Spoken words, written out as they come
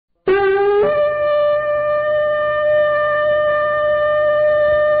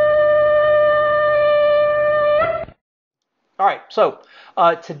So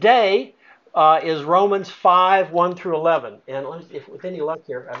today is Romans 5, 1 through 11. And if with any luck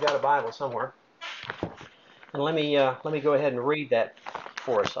here, I've got a Bible somewhere. And let me go ahead and read that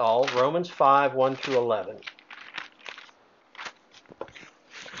for us all. Romans 5, 1 through 11.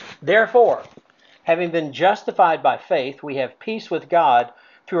 Therefore, having been justified by faith, we have peace with God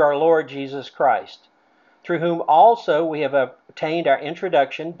through our Lord Jesus Christ, through whom also we have obtained our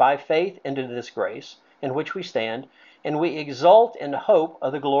introduction by faith into this grace in which we stand, and we exult in hope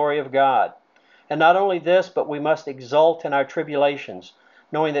of the glory of God. And not only this, but we must exult in our tribulations,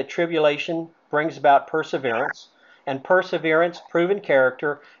 knowing that tribulation brings about perseverance, and perseverance, proven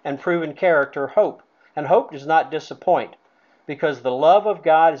character, and proven character, hope. And hope does not disappoint, because the love of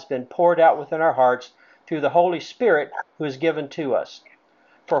God has been poured out within our hearts through the Holy Spirit who is given to us.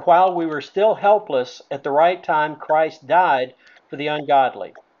 For while we were still helpless, at the right time Christ died for the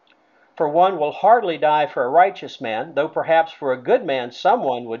ungodly. For one will hardly die for a righteous man, though perhaps for a good man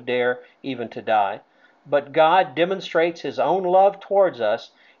someone would dare even to die. But God demonstrates his own love towards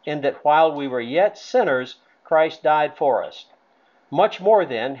us in that while we were yet sinners, Christ died for us. Much more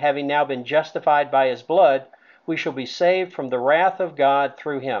then, having now been justified by his blood, we shall be saved from the wrath of God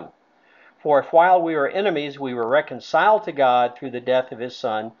through him. For if while we were enemies we were reconciled to God through the death of his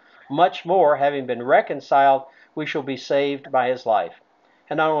Son, much more, having been reconciled, we shall be saved by his life.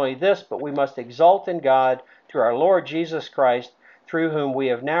 And not only this, but we must exult in God through our Lord Jesus Christ, through whom we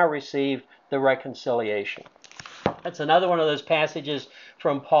have now received the reconciliation. That's another one of those passages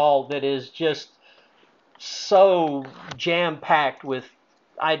from Paul that is just so jam-packed with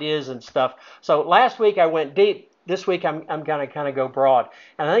ideas and stuff. So last week I went deep. This week I'm going to kind of go broad.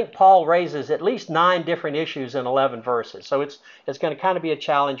 And I think Paul raises at least 9 different issues in 11 verses. So it's going to kind of be a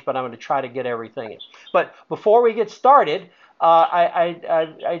challenge, but I'm going to try to get everything in. But before we get started, I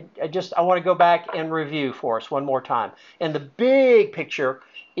want to go back and review for us one more time. And the big picture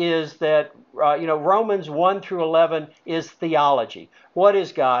is that Romans 1 through 11 is theology. What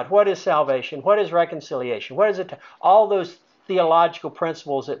is God? What is salvation? What is reconciliation? What is it? All those theological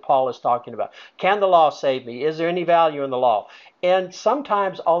principles that Paul is talking about. Can the law save me? Is there any value in the law? And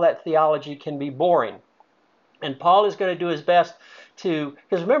sometimes all that theology can be boring. And Paul is going to do his best to,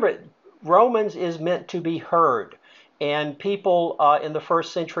 because remember, Romans is meant to be heard. And people in the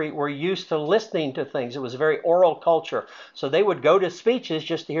first century were used to listening to things. It was a very oral culture. So they would go to speeches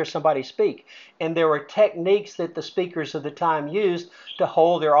just to hear somebody speak. And there were techniques that the speakers of the time used to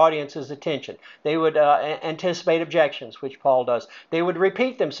hold their audience's attention. They would anticipate objections, which Paul does. They would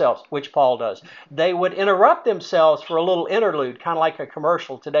repeat themselves, which Paul does. They would interrupt themselves for a little interlude, kind of like a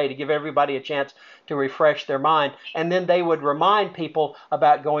commercial today, to give everybody a chance to refresh their mind. And then they would remind people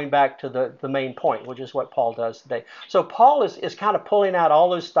about going back to the main point, which is what Paul does today. So Paul is kind of pulling out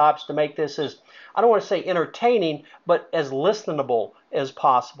all those stops to make this as, I don't want to say entertaining, but as listenable as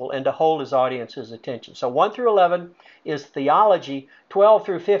possible and to hold his audience's attention. So 1 through 11 is theology. 12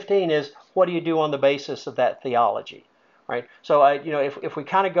 through 15 is what do you do on the basis of that theology? Right? So, if we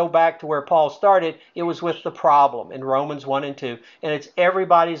kind of go back to where Paul started, it was with the problem in Romans 1 and 2. And it's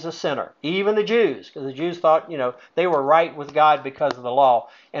everybody's a sinner, even the Jews, because the Jews thought, they were right with God because of the law.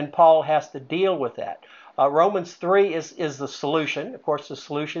 And Paul has to deal with that. Romans 3 is the solution. Of course, the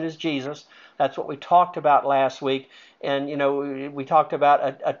solution is Jesus. That's what we talked about last week. And, we talked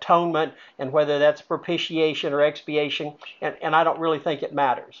about atonement and whether that's propitiation or expiation. And I don't really think it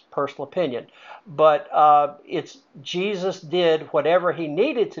matters, personal opinion. But it's Jesus did whatever he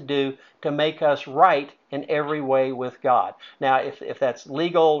needed to do to make us right in every way with God. Now, if that's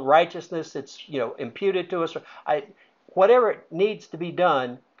legal righteousness, it's, imputed to us. Whatever needs to be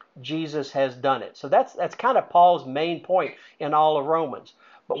done, Jesus has done it. So that's kind of Paul's main point in all of Romans.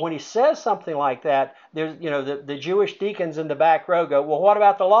 But when he says something like that, there's the Jewish deacons in the back row go, well, what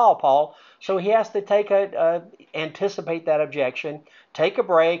about the law, Paul? So he has to anticipate that objection, take a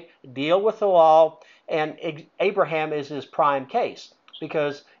break, deal with the law, and Abraham is his prime case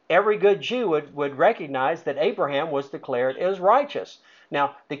because every good Jew would recognize that Abraham was declared as righteous.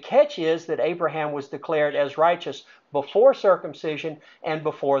 Now, the catch is that Abraham was declared as righteous before circumcision and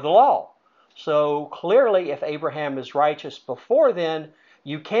before the law. So clearly, if Abraham is righteous before then,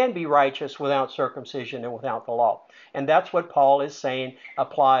 you can be righteous without circumcision and without the law. And that's what Paul is saying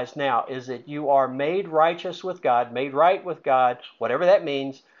applies now, is that you are made righteous with God, made right with God, whatever that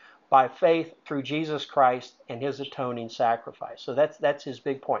means, by faith through Jesus Christ and his atoning sacrifice. So that's his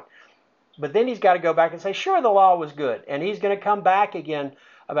big point. But then he's got to go back and say, sure, the law was good. And he's going to come back again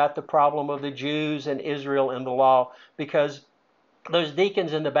about the problem of the Jews and Israel and the law, because those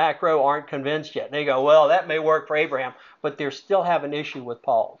deacons in the back row aren't convinced yet. They go, well, that may work for Abraham, but they still have an issue with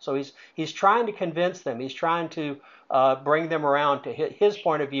Paul. So he's trying to convince them. He's trying to bring them around to his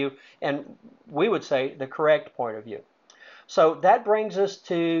point of view, and we would say the correct point of view. So that brings us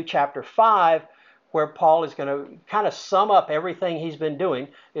to chapter 5, where Paul is going to kind of sum up everything he's been doing.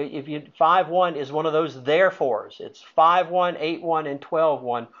 5:1 is one of those therefores. It's 5:1, 8:1, and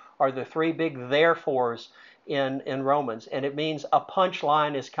 12:1 are the three big therefores in Romans, and it means a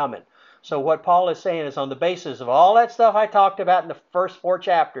punchline is coming. So what Paul is saying is, on the basis of all that stuff I talked about in the first 4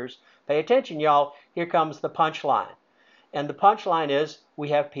 chapters, pay attention, y'all, here comes the punchline. And the punchline is, we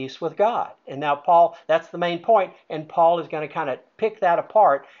have peace with God. And now Paul, that's the main point, and Paul is going to kind of pick that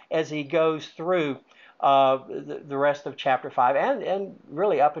apart as he goes through the rest of chapter 5 and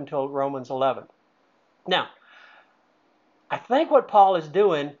really up until Romans 11. Now, I think what Paul is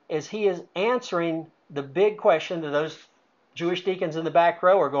doing is he is answering the big question that those Jewish deacons in the back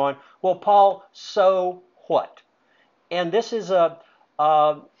row are going, well, Paul, so what? And this is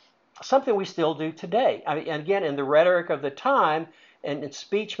something we still do today. I mean, and again, in the rhetoric of the time and in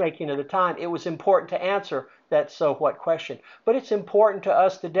speech making of the time, it was important to answer that so what question. But it's important to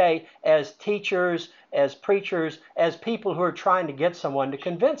us today as teachers, as preachers, as people who are trying to get someone to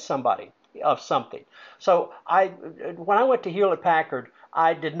convince somebody of something. So when I went to Hewlett-Packard,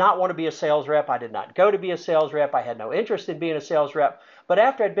 I did not want to be a sales rep. I did not go to be a sales rep. I had no interest in being a sales rep. But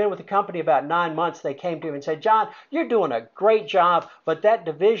after I'd been with the company about 9 months, they came to me and said, John, you're doing a great job, but that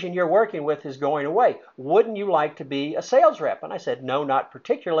division you're working with is going away. Wouldn't you like to be a sales rep? And I said, no, not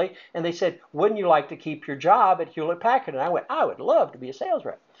particularly. And they said, wouldn't you like to keep your job at Hewlett-Packard? And I went, I would love to be a sales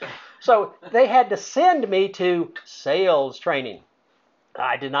rep. So they had to send me to sales training.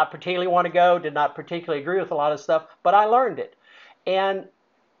 I did not particularly want to go, did not particularly agree with a lot of stuff, but I learned it. And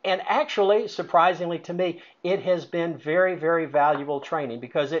actually, surprisingly to me, it has been very, very valuable training,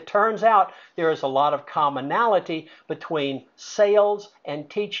 because it turns out there is a lot of commonality between sales and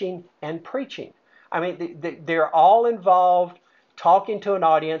teaching and preaching. I mean, they're all involved talking to an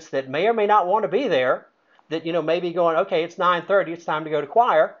audience that may or may not want to be there, that, may be going, okay, it's 9:30, it's time to go to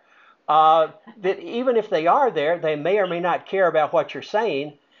choir. That even if they are there, they may or may not care about what you're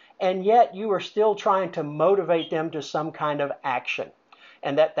saying, and yet you are still trying to motivate them to some kind of action.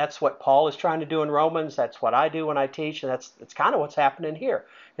 And that's what Paul is trying to do in Romans. That's what I do when I teach, and that's kind of what's happening here,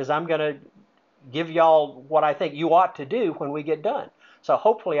 because I'm going to give y'all what I think you ought to do when we get done. So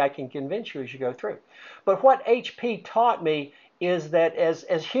hopefully I can convince you as you go through. But what HP taught me is that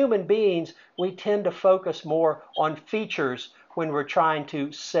as human beings, we tend to focus more on features when we're trying to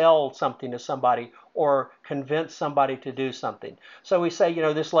sell something to somebody or convince somebody to do something. So we say,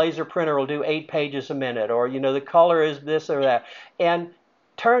 this laser printer will do 8 pages a minute, or, the color is this or that. And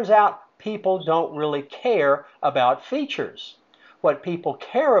turns out people don't really care about features. What people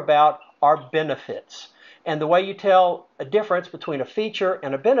care about are benefits. And the way you tell a difference between a feature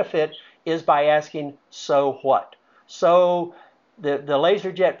and a benefit is by asking, so what? So the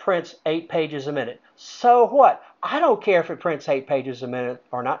LaserJet prints 8 pages a minute. So what? I don't care if it prints 8 pages a minute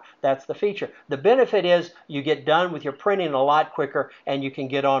or not. That's the feature. The benefit is you get done with your printing a lot quicker and you can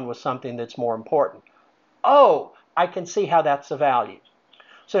get on with something that's more important. Oh, I can see how that's a value.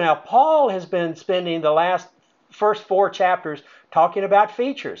 So now Paul has been spending the first 4 chapters talking about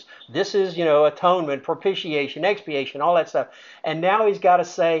features. This is, atonement, propitiation, expiation, all that stuff. And now he's got to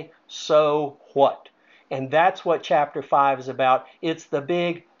say, so what? And that's what chapter 5 is about. It's the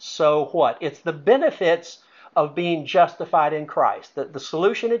big so what. It's the benefits of being justified in Christ. The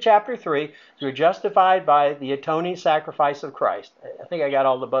solution in chapter 3, you're justified by the atoning sacrifice of Christ. I think I got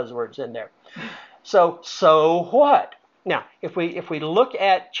all the buzzwords in there. So what? Now, if we look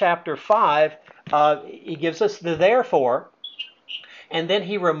at chapter 5, he gives us the therefore, and then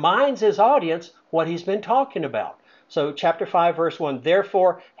he reminds his audience what he's been talking about. So chapter 5, verse 1,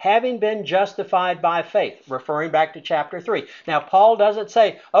 therefore, having been justified by faith, referring back to chapter 3. Now, Paul doesn't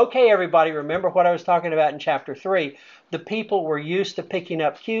say, okay, everybody, remember what I was talking about in chapter 3. The people were used to picking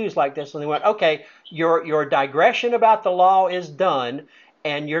up cues like this, and they went, okay, your digression about the law is done,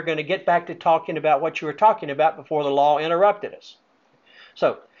 and you're going to get back to talking about what you were talking about before the law interrupted us.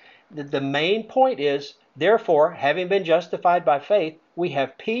 So the main point is, therefore, having been justified by faith, we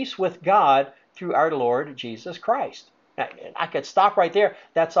have peace with God through our Lord Jesus Christ. Now, I could stop right there.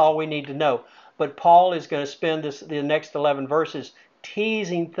 That's all we need to know. But Paul is going to spend the next 11 verses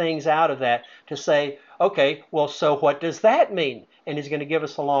teasing things out of that to say, okay, well, so what does that mean? And he's going to give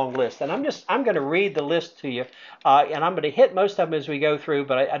us a long list. And I'm going to read the list to you, and I'm going to hit most of them as we go through,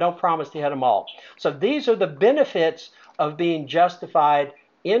 but I don't promise to hit them all. So these are the benefits of being justified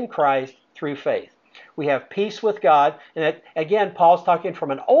in Christ through faith. We have peace with God. And that, again, Paul's talking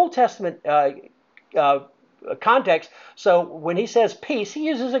from an Old Testament context. So when he says peace, he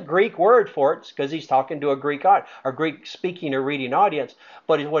uses a Greek word for it because he's talking to a Greek speaking or reading audience.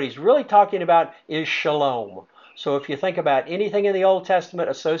 But what he's really talking about is shalom. So if you think about anything in the Old Testament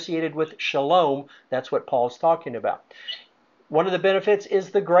associated with shalom, that's what Paul's talking about. One of the benefits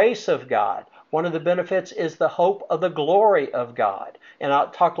is the grace of God. One of the benefits is the hope of the glory of God. And I'll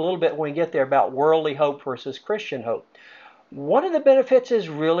talk a little bit when we get there about worldly hope versus Christian hope. One of the benefits is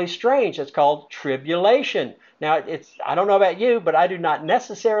really strange. It's called tribulation. Now, I don't know about you, but I do not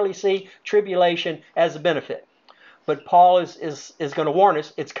necessarily see tribulation as a benefit. But Paul is going to warn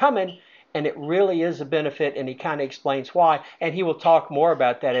us, it's coming, and it really is a benefit, and he kind of explains why. And he will talk more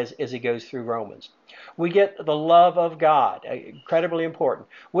about that as he goes through Romans. We get the love of God, incredibly important.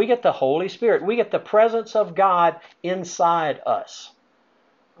 We get the Holy Spirit. We get the presence of God inside us.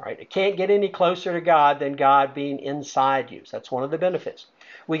 All right? It can't get any closer to God than God being inside you. So that's one of the benefits.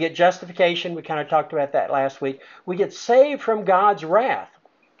 We get justification. We kind of talked about that last week. We get saved from God's wrath.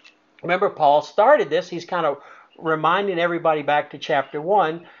 Remember, Paul started this. He's kind of reminding everybody back to chapter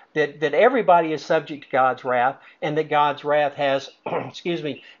 1 that everybody is subject to God's wrath, and that God's wrath has, an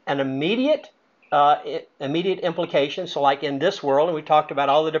immediate implication. So like in this world, and we talked about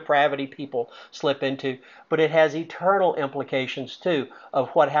all the depravity people slip into, but it has eternal implications too of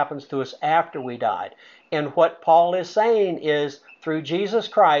what happens to us after we died. And what Paul is saying is through Jesus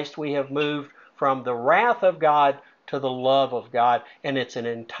Christ, we have moved from the wrath of God to the love of God, and it's an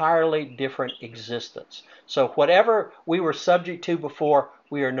entirely different existence. So whatever we were subject to before,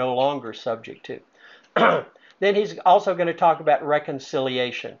 we are no longer subject to. Then he's also going to talk about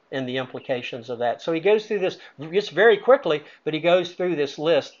reconciliation and the implications of that. So he goes through this just very quickly, but he goes through this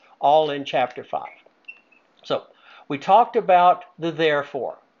list all in chapter 5. So we talked about the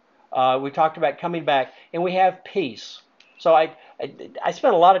therefore. We talked about coming back, and we have peace. So I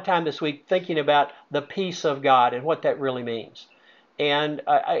spent a lot of time this week thinking about the peace of God and what that really means. And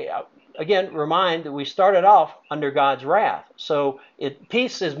I again remind that we started off under God's wrath. So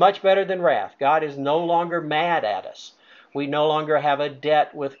peace is much better than wrath. God is no longer mad at us. We no longer have a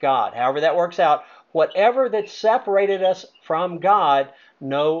debt with God. However that works out, whatever that separated us from God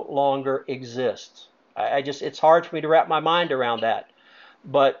no longer exists. It's hard for me to wrap my mind around that.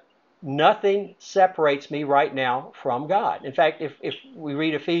 But nothing separates me right now from God. In fact, if we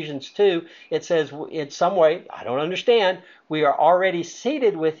read Ephesians 2, it says in some way, I don't understand, we are already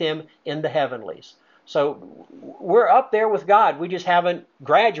seated with Him in the heavenlies. So we're up there with God. We just haven't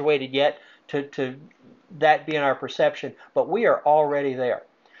graduated yet to that being our perception, but we are already there.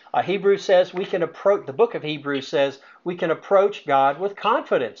 Hebrews says we can approach, the book of Hebrews says we can approach God with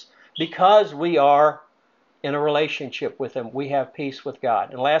confidence because we are in a relationship with Him. We have peace with God.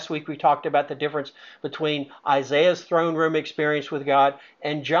 And last week we talked about the difference between Isaiah's throne room experience with God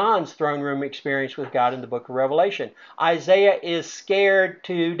and John's throne room experience with God in the book of Revelation. Isaiah is scared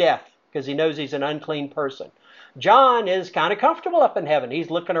to death because he knows he's an unclean person. John is kind of comfortable up in heaven.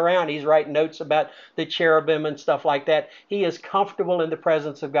 He's looking around. He's writing notes about the cherubim and stuff like that. He is comfortable in the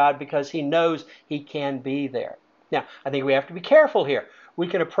presence of God because he knows he can be there. Now, I think we have to be careful here. We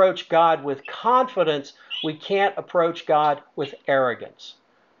can approach God with confidence. We can't approach God with arrogance.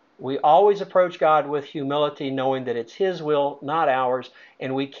 We always approach God with humility, knowing that it's His will, not ours,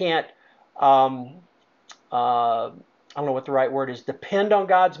 and we can't, I don't know what the right word is, depend on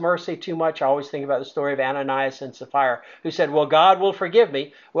God's mercy too much. I always think about the story of Ananias and Sapphira, who said, well, God will forgive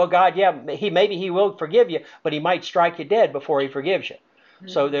me. Well, God, yeah, maybe He will forgive you, but He might strike you dead before He forgives you.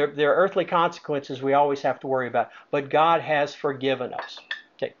 So there are earthly consequences we always have to worry about. But God has forgiven us.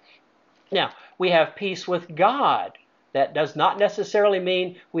 Okay. Now, we have peace with God. That does not necessarily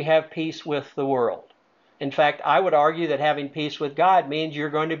mean we have peace with the world. In fact, I would argue that having peace with God means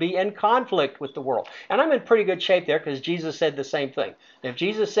you're going to be in conflict with the world. And I'm in pretty good shape there because Jesus said the same thing. If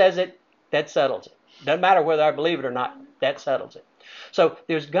Jesus says it, that settles it. Doesn't matter whether I believe it or not, that settles it. So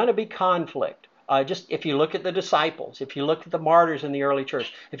there's going to be conflict. Just if you look at the disciples, if you look at the martyrs in the early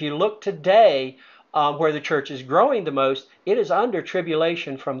church, if you look today where the church is growing the most, it is under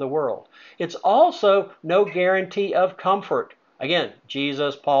tribulation from the world. It's also no guarantee of comfort. Again,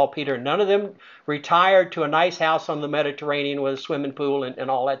 Jesus, Paul, Peter, none of them retired to a nice house on the Mediterranean with a swimming pool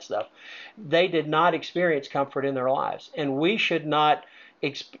and all that stuff. They did not experience comfort in their lives. And we should not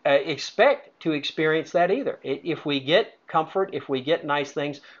expect to experience that either. If we get comfort, if we get nice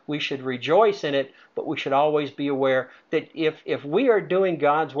things, we should rejoice in it, but we should always be aware that if we are doing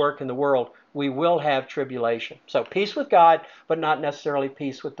God's work in the world, we will have tribulation. So peace with God, but not necessarily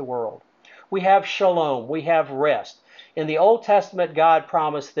peace with the world. We have shalom, we have rest. In the Old Testament, God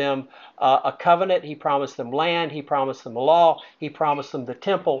promised them a covenant. He promised them land. He promised them the law. He promised them the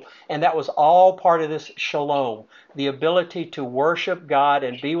temple. And that was all part of this shalom, the ability to worship God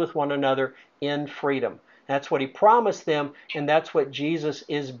and be with one another in freedom. That's what He promised them, and that's what Jesus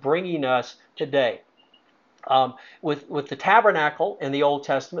is bringing us today. With the tabernacle in the Old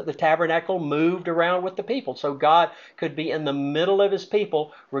Testament, the tabernacle moved around with the people. So God could be in the middle of His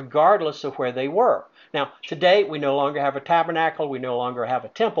people regardless of where they were. Now, today we no longer have a tabernacle. We no longer have a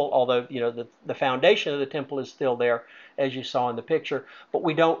temple, although the foundation of the temple is still there, as you saw in the picture. But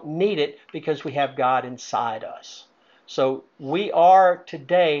we don't need it because we have God inside us. So we are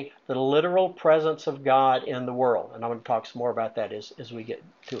today the literal presence of God in the world. And I'm going to talk some more about that as we get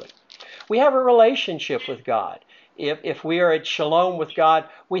to it. We have a relationship with God. If we are at shalom with God,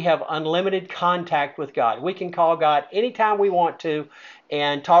 we have unlimited contact with God. We can call God anytime we want to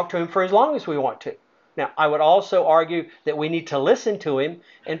and talk to Him for as long as we want to. Now, I would also argue that we need to listen to Him,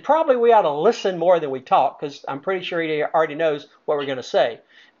 and probably we ought to listen more than we talk, because I'm pretty sure He already knows what we're going to say.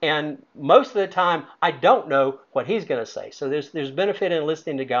 And most of the time, I don't know what He's going to say. So there's benefit in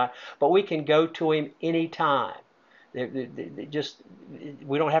listening to God, but we can go to Him anytime.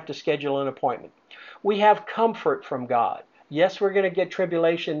 We don't have to schedule an appointment. We have comfort from God. Yes, we're going to get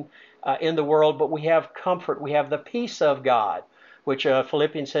tribulation in the world, but we have comfort. We have the peace of God, which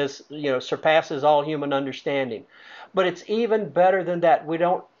Philippians says, surpasses all human understanding. But it's even better than that. We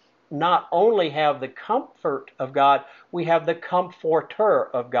don't not only have the comfort of God, we have the comforter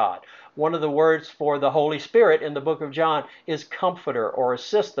of God. One of the words for the Holy Spirit in the book of John is comforter or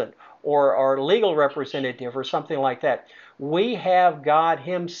assistant or legal representative or something like that. We have God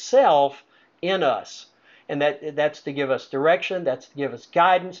Himself in us. And that's to give us direction, that's to give us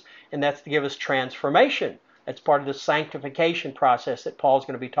guidance, and that's to give us transformation. That's part of the sanctification process that Paul's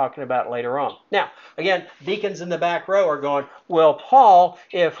going to be talking about later on. Now, again, deacons in the back row are going, well, Paul,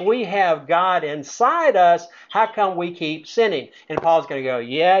 if we have God inside us, how come we keep sinning? And Paul's going to go,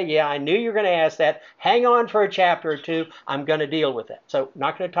 yeah, I knew you were going to ask that. Hang on for a chapter or two. I'm going to deal with that. So,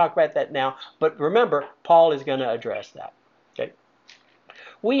 not going to talk about that now. But remember, Paul is going to address that. Okay?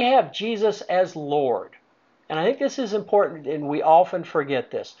 We have Jesus as Lord. And I think this is important, and we often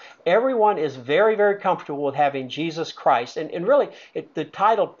forget this. Everyone is very, very comfortable with having Jesus Christ. And really, the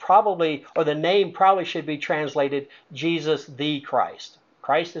title probably, or the name probably should be translated Jesus the Christ.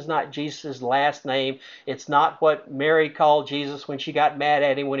 Christ is not Jesus' last name. It's not what Mary called Jesus when she got mad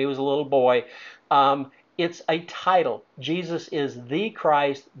at Him when He was a little boy. It's a title. Jesus is the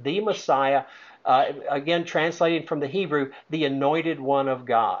Christ, the Messiah. Again, translated from the Hebrew, the anointed one of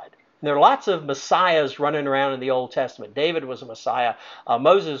God. There are lots of messiahs running around in the Old Testament. David was a messiah.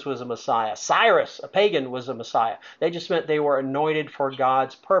 Moses was a messiah. Cyrus, a pagan, was a messiah. They just meant they were anointed for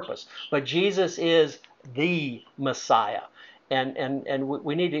God's purpose. But Jesus is the Messiah. And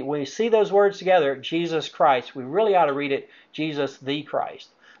we need to, when we see those words together, Jesus Christ, we really ought to read it, Jesus the Christ.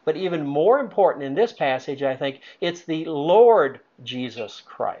 But even more important in this passage, I think, it's the Lord Jesus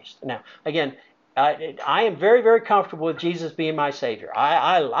Christ. Now, again, I am very, very comfortable with Jesus being my Savior.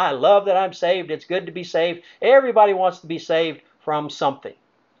 I love that I'm saved. It's good to be saved. Everybody wants to be saved from something.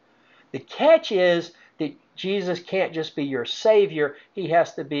 The catch is that Jesus can't just be your Savior. He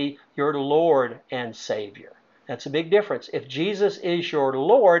has to be your Lord and Savior. That's a big difference. If Jesus is your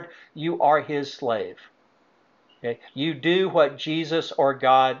Lord, you are His slave. Okay? You do what Jesus or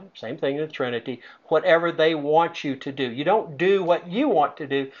God, same thing in the Trinity, whatever they want you to do. You don't do what you want to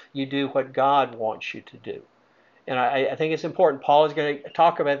do. You do what God wants you to do. And I think it's important. Paul is going to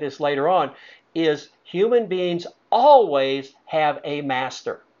talk about this later on, is human beings always have a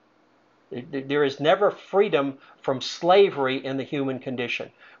master. There is never freedom from slavery in the human condition.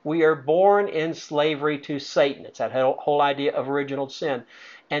 We are born in slavery to Satan. It's that whole idea of original sin.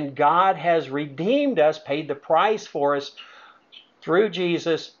 And God has redeemed us, paid the price for us through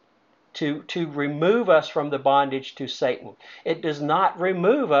Jesus to remove us from the bondage to Satan. It does not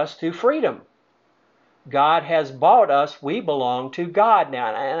remove us to freedom. God has bought us. We belong to God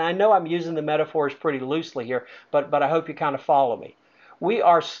now. And I know I'm using the metaphors pretty loosely here, but I hope you kind of follow me. We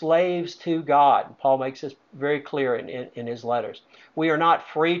are slaves to God. Paul makes this very clear in his letters. We are not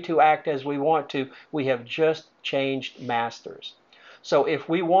free to act as we want to. We have just changed masters. So if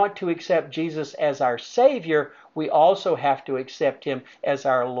we want to accept Jesus as our Savior, we also have to accept Him as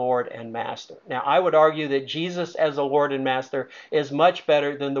our Lord and Master. Now, I would argue that Jesus as the Lord and Master is much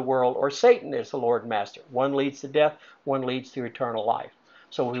better than the world or Satan as the Lord and Master. One leads to death, one leads to eternal life.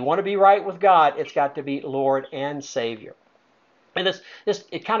 So if we want to be right with God, it's got to be Lord and Savior. And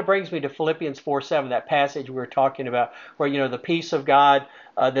it kind of brings me to Philippians 4:7, that passage we were talking about, where, the peace of God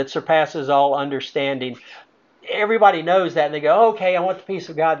that surpasses all understanding. everybody knows that, and they go, okay, I want the peace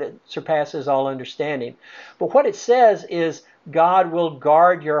of God that surpasses all understanding. But what it says is God will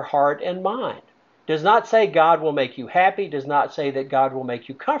guard your heart and mind. Does not say God will make you happy, does not say that God will make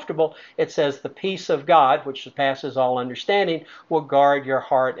you comfortable. It says the peace of God, which surpasses all understanding, will guard your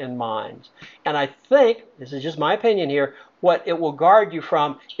heart and mind. And I think, this is just my opinion here, what it will guard you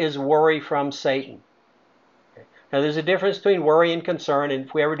from is worry from Satan. Now, there's a difference between worry and concern, and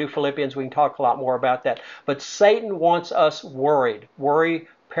if we ever do Philippians, we can talk a lot more about that. But Satan wants us worried. Worry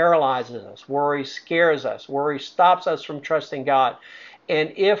paralyzes us. Worry scares us. Worry stops us from trusting God.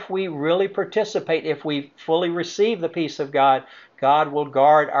 And if we really participate, if we fully receive the peace of God, God will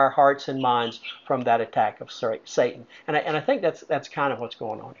guard our hearts and minds from that attack of Satan. And I think that's kind of what's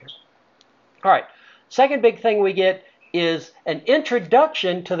going on here. All right, second big thing we get is an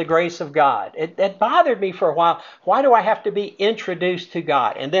introduction to the grace of God. It bothered me for a while. Why do I have to be introduced to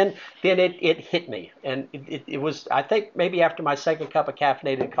God? And then it hit me. And it was, I think, maybe after my second cup of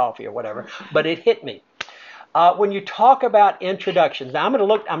caffeinated coffee or whatever, but it hit me. When you talk about introductions, now I'm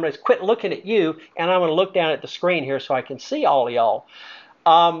going to quit looking at you, and I'm going to look down at the screen here so I can see all of y'all.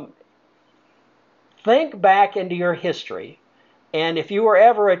 Think back into your history, and if you were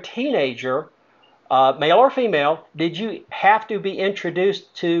ever a teenager, male or female, did you have to be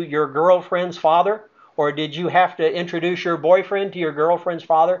introduced to your girlfriend's father? Or did you have to introduce your boyfriend to your girlfriend's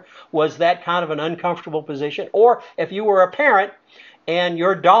father? Was that kind of an uncomfortable position? Or if you were a parent and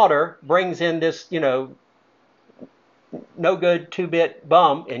your daughter brings in this, no good two-bit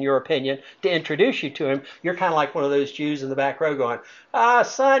bum, in your opinion, to introduce you to him, you're kind of like one of those Jews in the back row going,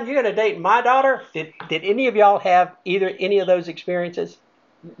 son, you're going to date my daughter? Did any of y'all have any of those experiences?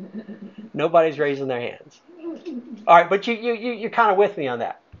 Nobody's raising their hands. All right, but you're kind of with me on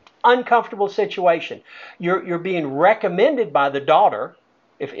that. Uncomfortable situation. You're being recommended by the daughter.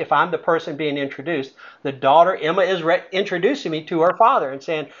 If I'm the person being introduced, the daughter, Emma, is introducing me to her father and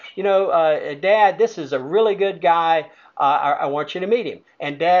saying, Dad, this is a really good guy. I want you to meet him.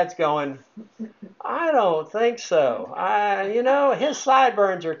 And Dad's going, I don't think so. His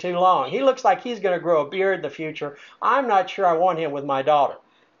sideburns are too long. He looks like he's going to grow a beard in the future. I'm not sure I want him with my daughter.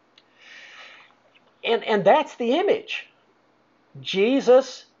 And that's the image.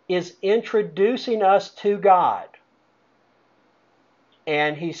 Jesus is introducing us to God.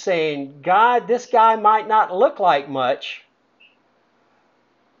 And he's saying, God, this guy might not look like much,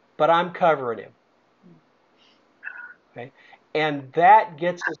 but I'm covering him. Okay? And that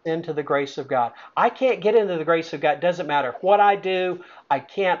gets us into the grace of God. I can't get into the grace of God. It doesn't matter what I do. I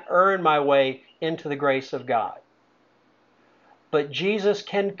can't earn my way into the grace of God. But Jesus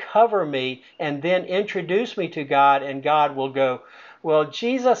can cover me and then introduce me to God, and God will go, well,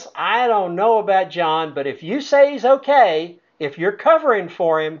 Jesus, I don't know about John, but if you say he's okay, if you're covering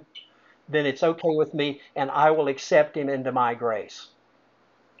for him, then it's okay with me, and I will accept him into my grace.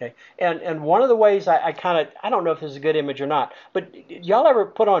 Okay? And one of the ways I don't know if this is a good image or not, but y'all ever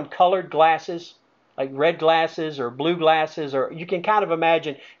put on colored glasses, like red glasses or blue glasses, or you can kind of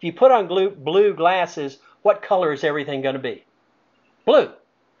imagine, if you put on blue glasses, what color is everything going to be? Blue.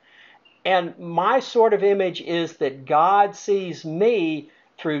 And my sort of image is that God sees me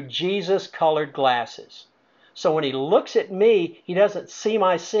through Jesus-colored glasses. So when he looks at me, he doesn't see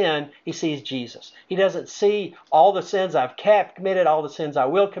my sin, he sees Jesus. He doesn't see all the sins I've committed, all the sins I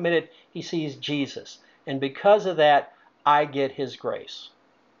will commit, he sees Jesus. And because of that, I get his grace.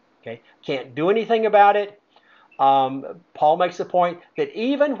 Okay? Can't do anything about it. Paul makes the point that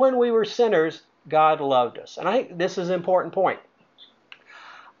even when we were sinners, God loved us. And I think this is an important point.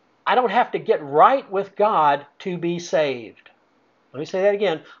 I don't have to get right with God to be saved. Let me say that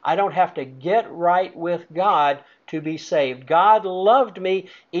again. I don't have to get right with God to be saved. God loved me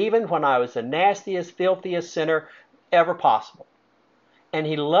even when I was the nastiest, filthiest sinner ever possible. And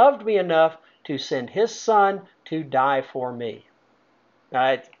he loved me enough to send his son to die for me.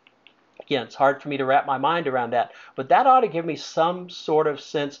 Now, again, it's hard for me to wrap my mind around that, but that ought to give me some sort of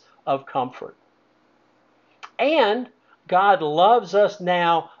sense of comfort. And God loves us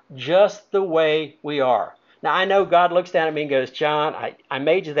now just the way we are. Now, I know God looks down at me and goes, John, I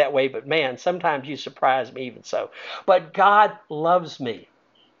made you that way, but man, sometimes you surprise me even so. But God loves me.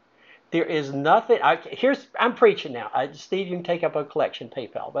 There is nothing, I'm preaching now. Steve, you can take up a collection,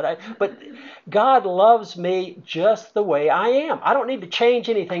 PayPal. But God loves me just the way I am. I don't need to change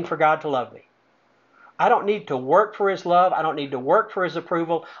anything for God to love me. I don't need to work for his love. I don't need to work for his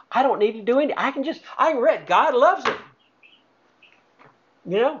approval. I don't need to do anything. I read, God loves him.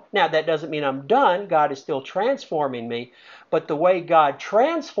 Now that doesn't mean I'm done. God is still transforming me. But the way God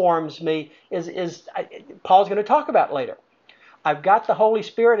transforms me is Paul's going to talk about later. I've got the Holy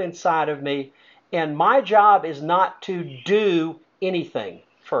Spirit inside of me, And my job is not to do anything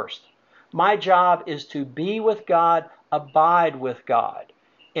first. My job is to be with God, abide with God.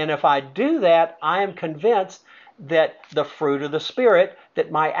 And if I do that, I am convinced that the fruit of the Spirit,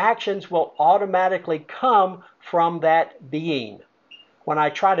 that my actions will automatically come from that being. When I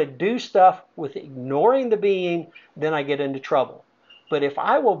try to do stuff with ignoring the being, then I get into trouble. But if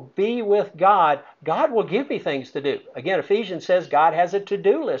I will be with God, God will give me things to do. Again, Ephesians says God has a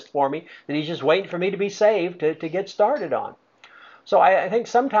to-do list for me that He's just waiting for me to be saved to get started on. So I think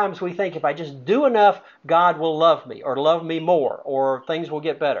sometimes we think if I just do enough, God will love me or love me more or things will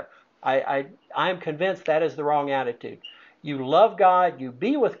get better. I'm convinced that is the wrong attitude. You love God, you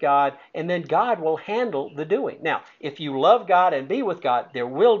be with God, and then God will handle the doing. Now, if you love God and be with God, there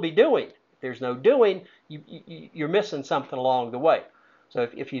will be doing. If there's no doing, you're missing something along the way. So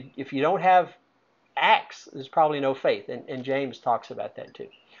if you don't have acts, there's probably no faith. And James talks about that too.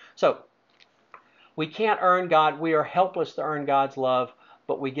 So we can't earn God. We are helpless to earn God's love,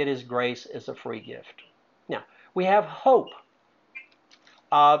 but we get His grace as a free gift. Now, we have hope.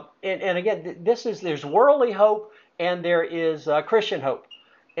 And again, there's worldly hope and there is Christian hope.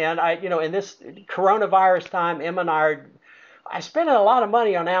 And in this coronavirus time, Emma and I spent a lot of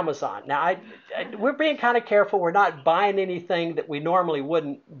money on Amazon. Now, we're being kind of careful. We're not buying anything that we normally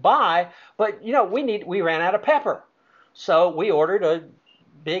wouldn't buy, but we ran out of pepper, so we ordered a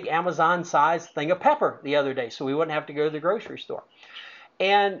big Amazon-sized thing of pepper the other day, so we wouldn't have to go to the grocery store.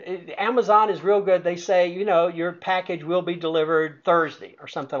 And Amazon is real good. They say, your package will be delivered Thursday or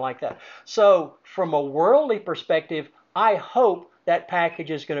something like that. So from a worldly perspective, I hope that package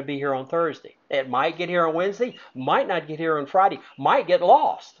is going to be here on Thursday. It might get here on Wednesday, might not get here on Friday, might get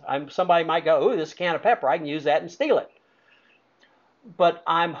lost. Somebody might go, "Ooh, this can of pepper, I can use that and steal it." But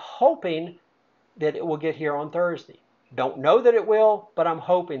I'm hoping that it will get here on Thursday. Don't know that it will, but I'm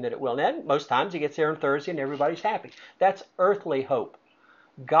hoping that it will. And most times it gets here on Thursday and everybody's happy. That's earthly hope.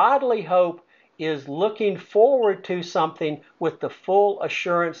 Godly hope is looking forward to something with the full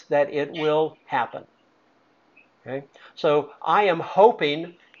assurance that it will happen. Okay? So I am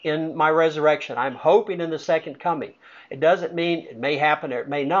hoping in my resurrection. I'm hoping in the second coming. It doesn't mean it may happen or it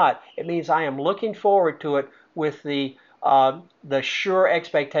may not. It means I am looking forward to it with the sure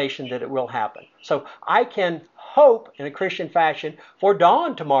expectation that it will happen. So I can hope in a Christian fashion for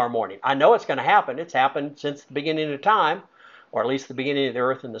dawn tomorrow morning. I know it's going to happen. It's happened since the beginning of time, or at least the beginning of the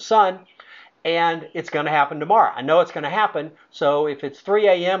earth and the sun, and it's going to happen tomorrow. I know it's going to happen, so if it's 3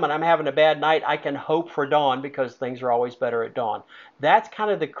 a.m. and I'm having a bad night, I can hope for dawn because things are always better at dawn. That's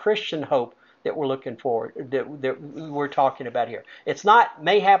kind of the Christian hope that we're looking forward, that we're talking about here. It's not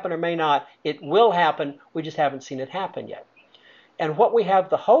may happen or may not. It will happen. We just haven't seen it happen yet. And what we have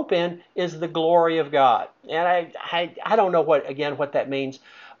the hope in is the glory of God. And I don't know what that means,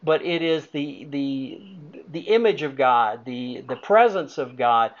 but it is the image of God, the presence of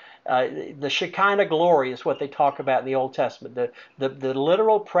God, the Shekinah glory is what they talk about in the Old Testament. The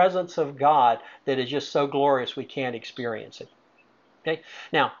literal presence of God that is just so glorious we can't experience it. Okay?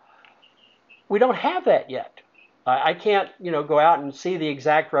 Now, we don't have that yet. I can't, go out and see the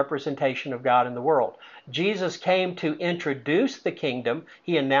exact representation of God in the world. Jesus came to introduce the kingdom.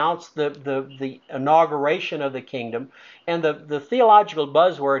 He announced the inauguration of the kingdom. And the theological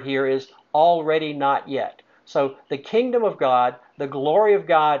buzzword here is already not yet. So the kingdom of God, the glory of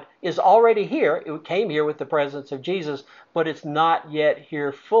God is already here. It came here with the presence of Jesus, but it's not yet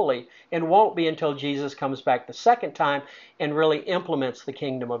here fully and won't be until Jesus comes back the second time and really implements the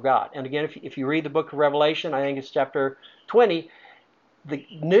kingdom of God. And again, if you read the book of Revelation, I think it's chapter 20, the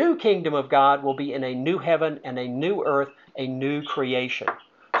new kingdom of God will be in a new heaven and a new earth, a new creation.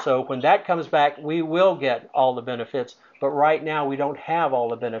 So when that comes back, we will get all the benefits. But right now, we don't have all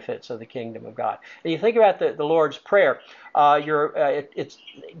the benefits of the kingdom of God. And you think about the Lord's Prayer. It's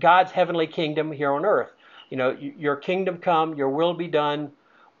God's heavenly kingdom here on earth. Your kingdom come, your will be done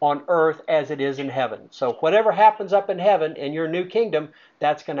on earth as it is in heaven. So whatever happens up in heaven in your new kingdom,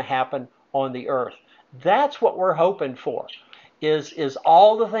 that's going to happen on the earth. That's what we're hoping for. Is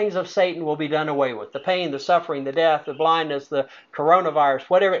all the things of Satan will be done away with. The pain, the suffering, the death, the blindness, the coronavirus,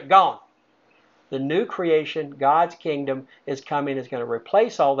 whatever, gone. The new creation, God's kingdom, is coming, is going to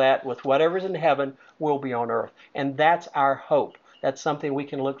replace all that with whatever's in heaven will be on earth. And that's our hope. That's something we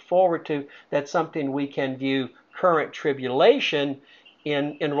can look forward to. That's something we can view current tribulation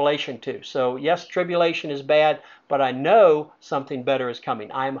in relation to. So yes, tribulation is bad, but I know something better is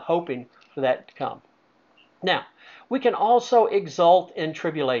coming. I'm hoping for that to come. Now, we can also exult in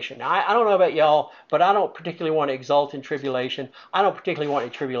tribulation. Now, I don't know about y'all, but I don't particularly want to exult in tribulation. I don't particularly want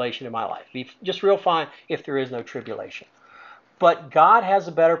any tribulation in my life. It'd be just real fine if there is no tribulation. But God has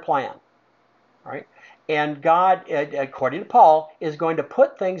a better plan. Right? And God, according to Paul, is going to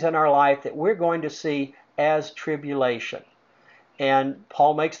put things in our life that we're going to see as tribulation. And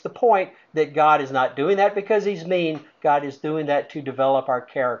Paul makes the point that God is not doing that because he's mean. God is doing that to develop our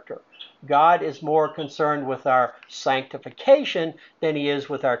character. God is more concerned with our sanctification than he is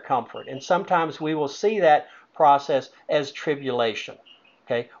with our comfort. And sometimes we will see that process as tribulation.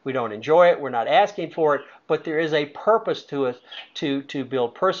 Okay? We don't enjoy it. We're not asking for it. But there is a purpose to it to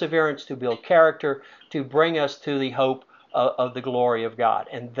build perseverance, to build character, to bring us to the hope of the glory of God.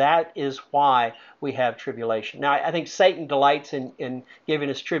 And that is why we have tribulation. Now, I think Satan delights in giving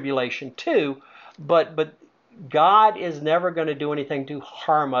us tribulation too, but God is never going to do anything to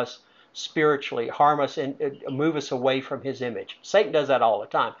harm us spiritually, harm us and move us away from his image. Satan does that all the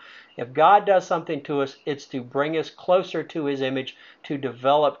time. If God does something to us, it's to bring us closer to his image, to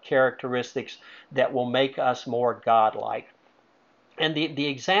develop characteristics that will make us more God-like. And the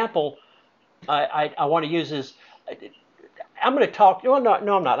example I want to use is, I'm going to talk, no, I'm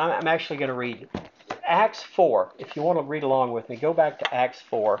not. I'm actually going to read Acts 4. If you want to read along with me, go back to Acts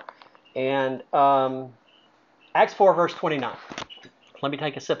 4. And Acts 4, verse 29. Let me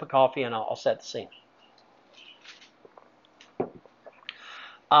take a sip of coffee and I'll set the scene.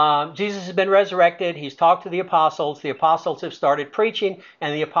 Jesus has been resurrected. He's talked to the apostles. The apostles have started preaching,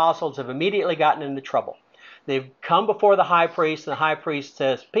 and the apostles have immediately gotten into trouble. They've come before the high priest, and the high priest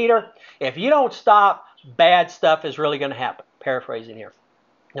says, Peter, if you don't stop, bad stuff is really going to happen. Paraphrasing here.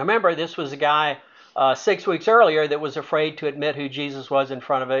 Now remember, this was a guy 6 weeks earlier that was afraid to admit who Jesus was in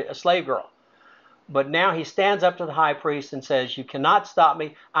front of a slave girl. But now he stands up to the high priest and says, you cannot stop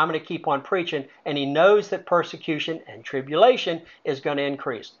me. I'm going to keep on preaching. And he knows that persecution and tribulation is going to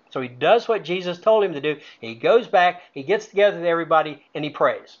increase. So he does what Jesus told him to do. He goes back, he gets together with everybody, and he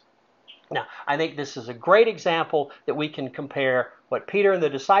prays. Now, I think this is a great example that we can compare what Peter and the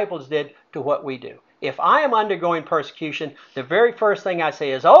disciples did to what we do. If I am undergoing persecution, the very first thing I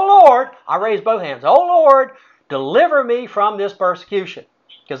say is, oh Lord, I raise both hands, oh Lord, deliver me from this persecution.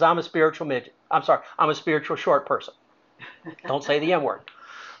 Because I'm a spiritual midget. I'm a spiritual short person. Don't say the M word.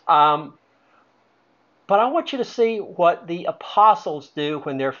 But I want you to see what the apostles do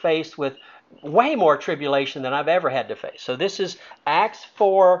when they're faced with way more tribulation than I've ever had to face. So this is Acts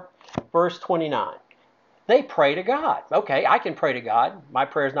 4, verse 29. They pray to God. Okay, I can pray to God. My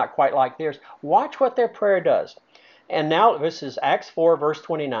prayer is not quite like theirs. Watch what their prayer does. And now, this is Acts 4, verse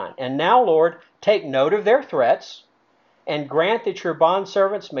 29. And now, Lord, take note of their threats, and grant that your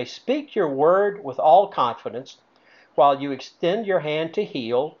bondservants may speak your word with all confidence, while you extend your hand to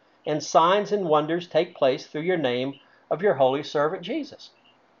heal, and signs and wonders take place through your name of your holy servant Jesus.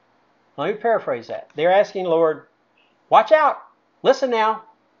 Let me paraphrase that. They're asking, Lord, watch out. Listen now.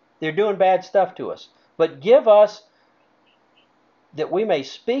 They're doing bad stuff to us. But give us that we may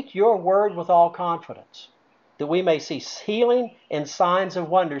speak your word with all confidence, that we may see healing and signs and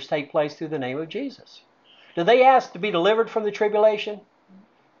wonders take place through the name of Jesus. Do they ask to be delivered from the tribulation?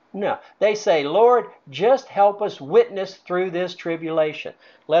 No. They say, Lord, just help us witness through this tribulation.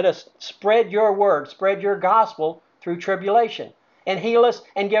 Let us spread your word, spread your gospel through tribulation, and heal us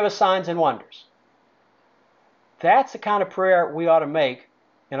and give us signs and wonders. That's the kind of prayer we ought to make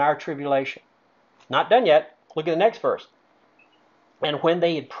in our tribulation. Not done yet. Look at the next verse. And when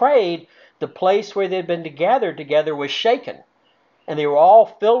they had prayed, the place where they had been gathered together was shaken. And they were all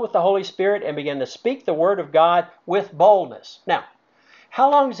filled with the Holy Spirit and began to speak the word of God with boldness. Now,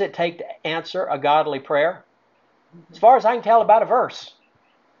 how long does it take to answer a godly prayer? As far as I can tell, about a verse.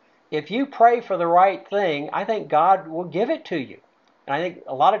 If you pray for the right thing, I think God will give it to you. And I think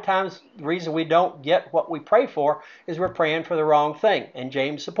a lot of times the reason we don't get what we pray for is we're praying for the wrong thing. And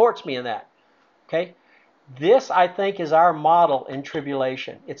James supports me in that. Okay? This, I think, is our model in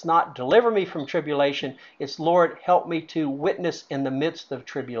tribulation. It's not deliver me from tribulation. It's, Lord, help me to witness in the midst of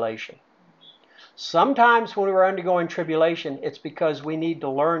tribulation. Sometimes when we're undergoing tribulation, it's because we need to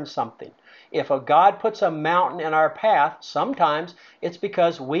learn something. If a God puts a mountain in our path, sometimes it's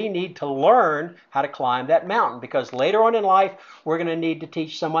because we need to learn how to climb that mountain. Because later on in life, we're going to need to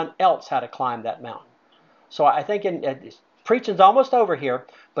teach someone else how to climb that mountain. So I think preaching's almost over here,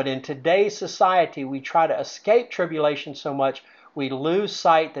 but in today's society, we try to escape tribulation so much, we lose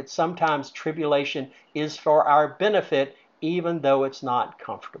sight that sometimes tribulation is for our benefit, even though it's not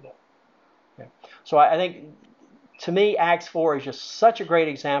comfortable. Okay. So I think, to me, Acts 4 is just such a great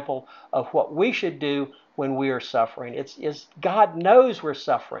example of what we should do when we are suffering. It's God knows we're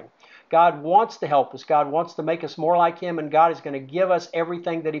suffering. God wants to help us. God wants to make us more like Him, and God is going to give us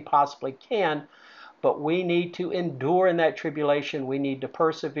everything that He possibly can. But we need to endure in that tribulation. We need to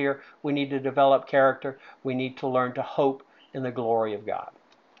persevere. We need to develop character. We need to learn to hope in the glory of God.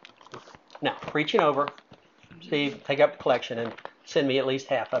 Now, preaching over. Steve, take up the collection and send me at least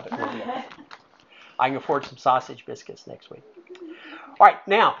half of it. I can afford some sausage biscuits next week. All right,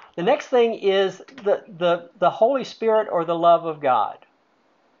 now, the next thing is the Holy Spirit or the love of God.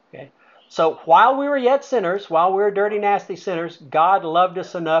 Okay? So while we were yet sinners, while we were dirty, nasty sinners, God loved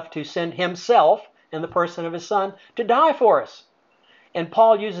us enough to send himself in the person of his Son to die for us. And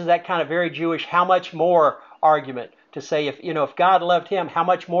Paul uses that kind of very Jewish how much more argument to say, if God loved him, how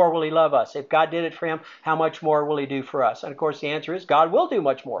much more will he love us? If God did it for him, how much more will he do for us? And of course the answer is God will do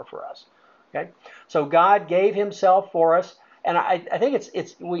much more for us. Okay? So God gave himself for us. And I think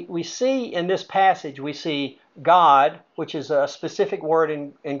we see in this passage, we see God, which is a specific word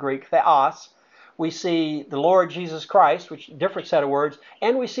in Greek, theos. We see the Lord Jesus Christ, which is a different set of words,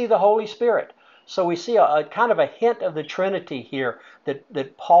 and we see the Holy Spirit. So we see a kind of a hint of the Trinity here,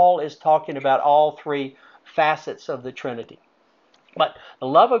 that Paul is talking about all three facets of the Trinity. But the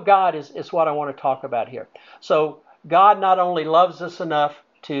love of God is what I want to talk about here. So God not only loves us enough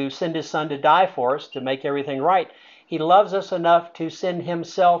to send his Son to die for us, to make everything right, he loves us enough to send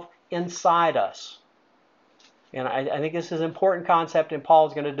himself inside us. And I think this is an important concept, and Paul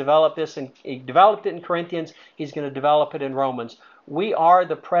is going to develop this, and he developed it in Corinthians, he's going to develop it in Romans. We are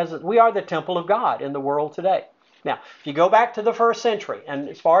the temple of God in the world today. Now, if you go back to the first century, and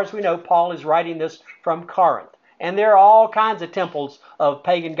as far as we know, Paul is writing this from Corinth, and there are all kinds of temples of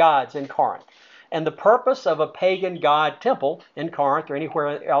pagan gods in Corinth. And the purpose of a pagan god temple in Corinth or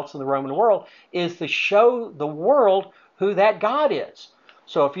anywhere else in the Roman world is to show the world who that god is.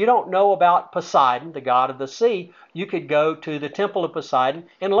 So if you don't know about Poseidon, the god of the sea, you could go to the temple of Poseidon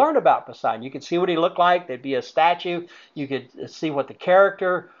and learn about Poseidon. You could see what he looked like. There'd be a statue. You could see what the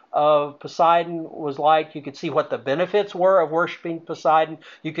character of Poseidon was like. You could see what the benefits were of worshiping Poseidon.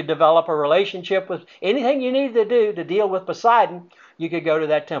 You could develop a relationship with anything you needed to do to deal with Poseidon. You could go to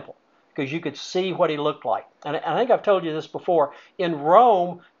that temple, because you could see what he looked like. And I think I've told you this before. In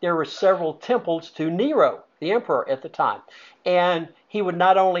Rome, there were several temples to Nero, the emperor at the time. And he would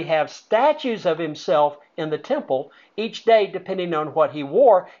not only have statues of himself in the temple, each day, depending on what he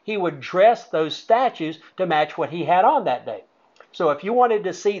wore, he would dress those statues to match what he had on that day. So if you wanted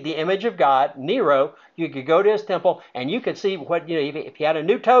to see the image of God, Nero, you could go to his temple and you could see what, if he had a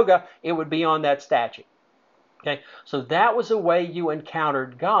new toga, it would be on that statue. Okay, so that was a way you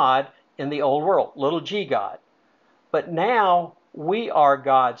encountered God in the old world, little g God. But now we are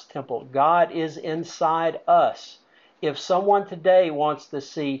God's temple. God is inside us. If someone today wants to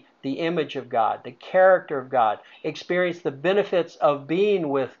see the image of God, the character of God, experience the benefits of being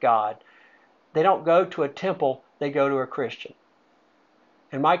with God, they don't go to a temple, they go to a Christian.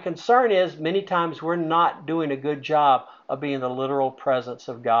 And my concern is many times we're not doing a good job of being the literal presence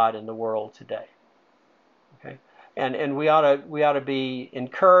of God in the world today. Okay? And we ought to be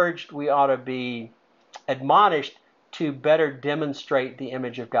encouraged, we ought to be admonished to better demonstrate the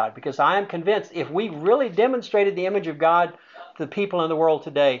image of God. Because I am convinced if we really demonstrated the image of God to the people in the world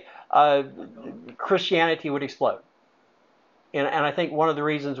today, Christianity would explode. And I think one of the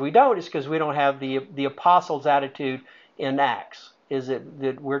reasons we don't is because we don't have the apostles' attitude in Acts, is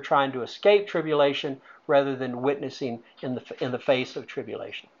that we're trying to escape tribulation rather than witnessing in the face of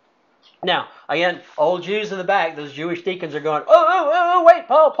tribulation. Now, again, old Jews in the back, those Jewish deacons are going, wait,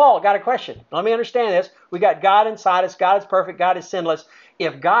 Paul, got a question. Let me understand this. We got God inside us. God is perfect. God is sinless.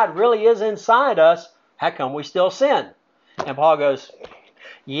 If God really is inside us, how come we still sin? And Paul goes,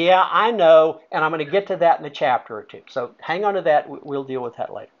 yeah, I know, and I'm going to get to that in a chapter or two. So hang on to that. We'll deal with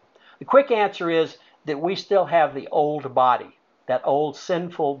that later. The quick answer is that we still have the old body, that old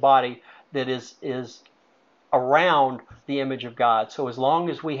sinful body that is around the image of God. So as long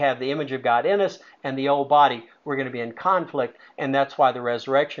as we have the image of God in us and the old body, we're going to be in conflict, and that's why the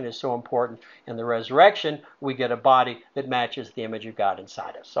resurrection is so important. In the resurrection, we get a body that matches the image of God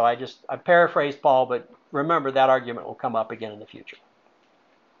inside us. So I paraphrased Paul, but remember that argument will come up again in the future.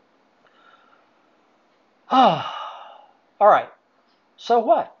 All right. So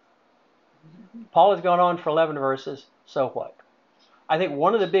what? Paul has gone on for 11 verses. So what? I think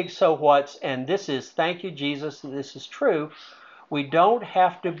one of the big so whats, and this is, thank you, Jesus, this is true, we don't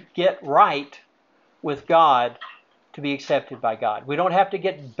have to get right with God to be accepted by God. We don't have to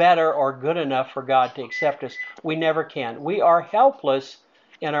get better or good enough for God to accept us. We never can. We are helpless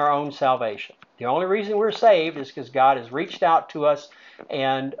in our own salvation. The only reason we're saved is because God has reached out to us,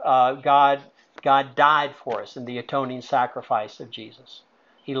 and God died for us in the atoning sacrifice of Jesus.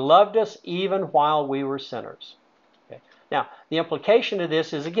 He loved us even while we were sinners. Now, the implication of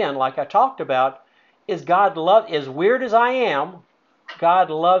this is, again, like I talked about, is as weird as I am, God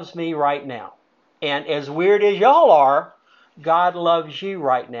loves me right now. And as weird as y'all are, God loves you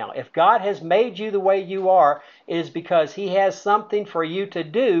right now. If God has made you the way you are, it is because He has something for you to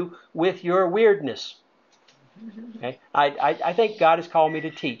do with your weirdness. Okay? I think God has called me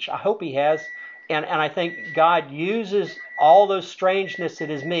to teach. I hope He has. And I think God uses all those strangeness that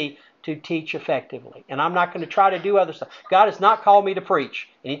is me to teach effectively. And I'm not going to try to do other stuff. God has not called me to preach.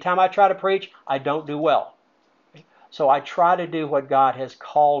 Anytime I try to preach, I don't do well. So I try to do what God has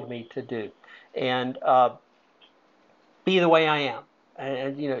called me to do. And be the way I am.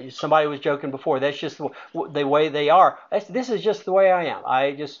 And somebody was joking before. That's just the way they are. This is just the way I am.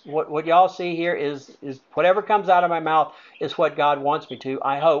 What y'all see here is whatever comes out of my mouth is what God wants me to.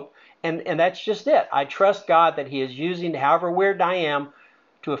 I hope, and that's just it. I trust God that He is using however weird I am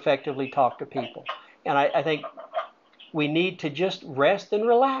to effectively talk to people. And I think we need to just rest and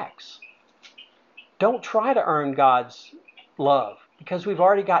relax. Don't try to earn God's love, because we've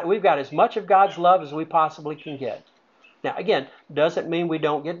got as much of God's love as we possibly can get. Now, again, doesn't mean we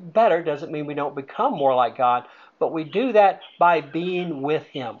don't get better, doesn't mean we don't become more like God, but we do that by being with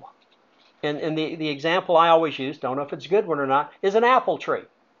Him. And the example I always use, don't know if it's a good one or not, is an apple tree.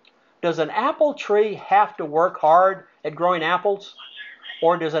 Does an apple tree have to work hard at growing apples?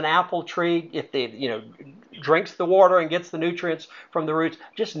 Or does an apple tree, if they drinks the water and gets the nutrients from the roots,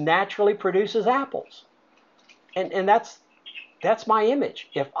 just naturally produces apples? And that's my image.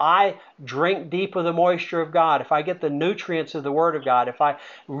 If I drink deep of the moisture of God, if I get the nutrients of the Word of God, if I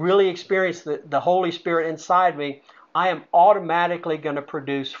really experience the Holy Spirit inside me, I am automatically going to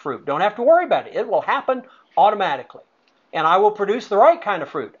produce fruit. Don't have to worry about it. It will happen automatically. And I will produce the right kind of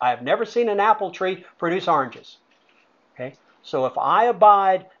fruit. I have never seen an apple tree produce oranges. Okay? So if I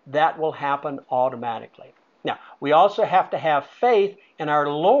abide, that will happen automatically. Now, we also have to have faith in our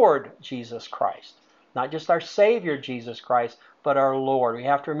Lord Jesus Christ. Not just our Savior Jesus Christ, but our Lord. We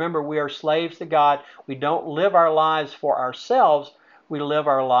have to remember we are slaves to God. We don't live our lives for ourselves. We live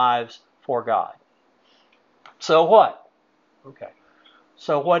our lives for God. So what? Okay.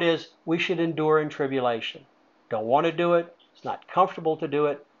 So what is, we should endure in tribulation. Don't want to do it. It's not comfortable to do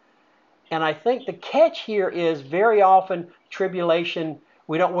it. And I think the catch here is very often tribulation,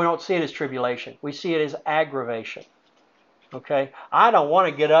 we don't see it as tribulation. We see it as aggravation. Okay? I don't want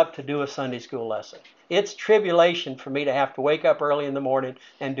to get up to do a Sunday school lesson. It's tribulation for me to have to wake up early in the morning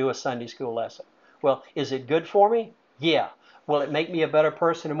and do a Sunday school lesson. Well, is it good for me? Yeah. Will it make me a better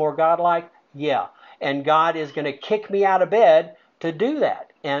person and more godlike? Yeah. And God is going to kick me out of bed to do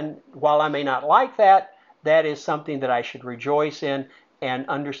that. And while I may not like that, that is something that I should rejoice in and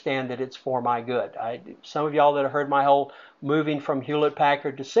understand that it's for my good. Some of y'all that have heard my whole moving from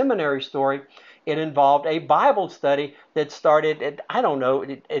Hewlett-Packard to seminary story, it involved a Bible study that started at, I don't know,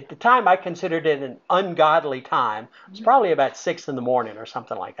 at the time I considered it an ungodly time. It's probably about 6 in the morning or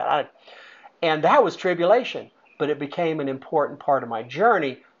something like that. And that was tribulation, but it became an important part of my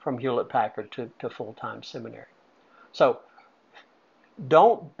journey from Hewlett-Packard to full-time seminary. So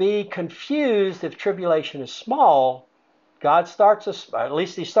don't be confused if tribulation is small. God starts us, at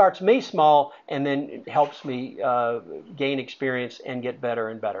least He starts me small, and then helps me gain experience and get better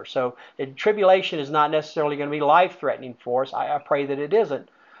and better. So tribulation is not necessarily going to be life-threatening for us. I pray that it isn't,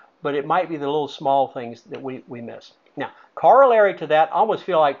 but it might be the little small things that we miss. Now, corollary to that, I almost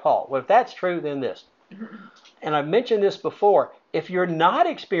feel like Paul. Well, if that's true, then this. And I've mentioned this before. If you're not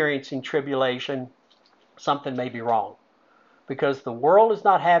experiencing tribulation, something may be wrong. Because the world is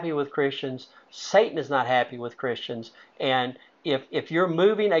not happy with Christians, Satan is not happy with Christians, and if you're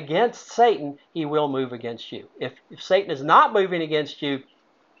moving against Satan, he will move against you. If Satan is not moving against you,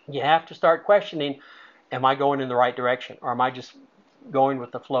 you have to start questioning, am I going in the right direction? Or am I just going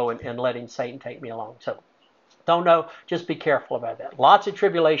with the flow and letting Satan take me along? So, don't know. Just be careful about that. Lots of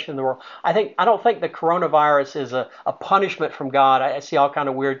tribulation in the world. I don't think the coronavirus is a punishment from God. I see all kind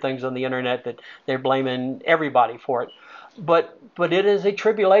of weird things on the internet that they're blaming everybody for it. But it is a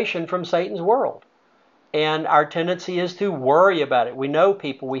tribulation from Satan's world. And our tendency is to worry about it. We know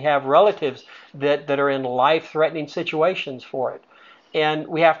people, we have relatives that are in life-threatening situations for it. And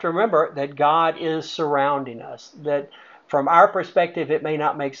we have to remember that God is surrounding us. That from our perspective, it may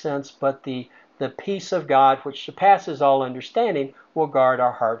not make sense, but the peace of God, which surpasses all understanding, will guard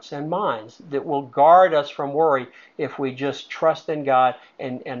our hearts and minds. That will guard us from worry if we just trust in God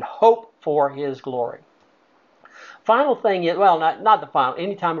and hope for His glory. Final thing is, well, not the final.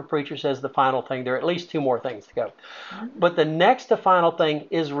 Anytime a preacher says the final thing, there are at least 2 more things to go. But the next to final thing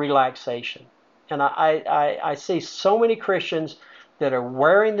is relaxation. And I see so many Christians that are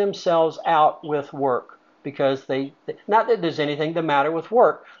wearing themselves out with work because not that there's anything the matter with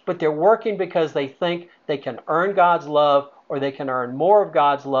work, but they're working because they think they can earn God's love, or they can earn more of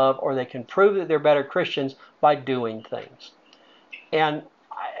God's love, or they can prove that they're better Christians by doing things. And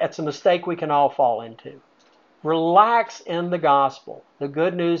it's a mistake we can all fall into. Relax in the gospel. The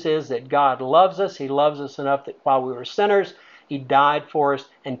good news is that God loves us. He loves us enough that while we were sinners, He died for us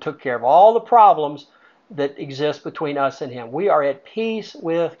and took care of all the problems that exist between us and Him. We are at peace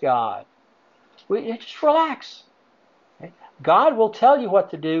with God. Just relax. Okay? God will tell you what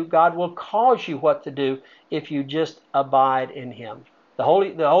to do. God will cause you what to do if you just abide in Him. The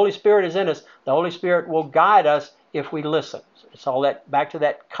Holy Spirit is in us. The Holy Spirit will guide us if we listen. It's all that back to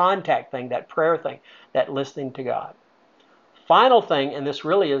that contact thing, that prayer thing, that listening to God. Final thing, and this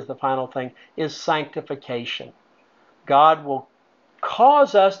really is the final thing, is sanctification. God will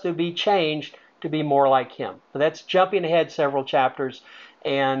cause us to be changed to be more like Him. But that's jumping ahead several chapters,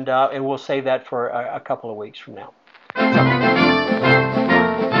 and we'll save that for a couple of weeks from now. So,